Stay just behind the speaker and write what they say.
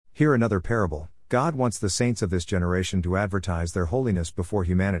Hear another parable. God wants the saints of this generation to advertise their holiness before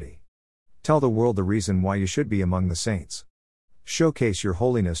humanity. Tell the world the reason why you should be among the saints. Showcase your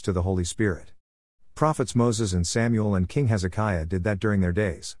holiness to the Holy Spirit. Prophets Moses and Samuel and King Hezekiah did that during their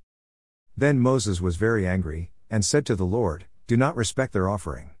days. Then Moses was very angry, and said to the Lord, "Do not respect their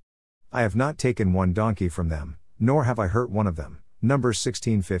offering. I have not taken one donkey from them, nor have I hurt one of them." Numbers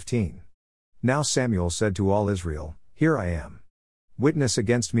 16:15. Now Samuel said to all Israel, "Here I am. Witness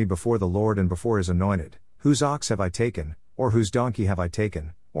against me before the Lord and before his anointed, whose ox have I taken, or whose donkey have I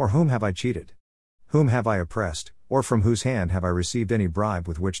taken, or whom have I cheated? Whom have I oppressed, or from whose hand have I received any bribe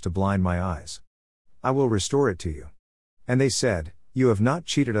with which to blind my eyes? I will restore it to you." And they said, "You have not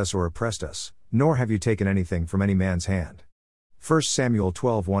cheated us or oppressed us, nor have you taken anything from any man's hand." 1 Samuel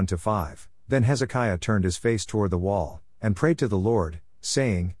 12:1-5. Then Hezekiah turned his face toward the wall, and prayed to the Lord,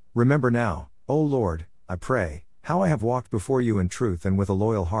 saying, "Remember now, O Lord, I pray, how I have walked before you in truth and with a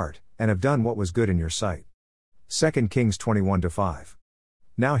loyal heart, and have done what was good in your sight." 2 Kings 21-5.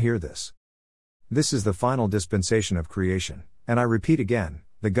 Now hear this. This is the final dispensation of creation, and I repeat again,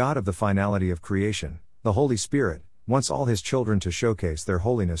 the God of the finality of creation, the Holy Spirit, wants all his children to showcase their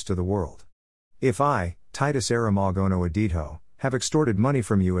holiness to the world. If I, Titus Aramagono Adito, have extorted money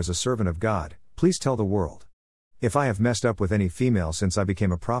from you as a servant of God, please tell the world. If I have messed up with any female since I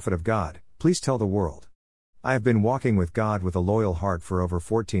became a prophet of God, please tell the world. I have been walking with God with a loyal heart for over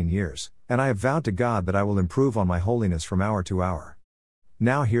 14 years, and I have vowed to God that I will improve on my holiness from hour to hour.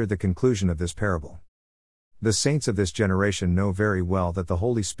 Now hear the conclusion of this parable. The saints of this generation know very well that the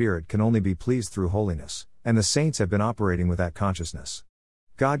Holy Spirit can only be pleased through holiness, and the saints have been operating with that consciousness.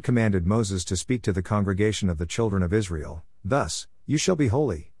 God commanded Moses to speak to the congregation of the children of Israel, thus, "You shall be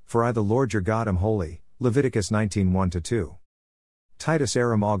holy, for I the Lord your God am holy." Leviticus 19:1-2. Titus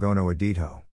Aramagono Adito.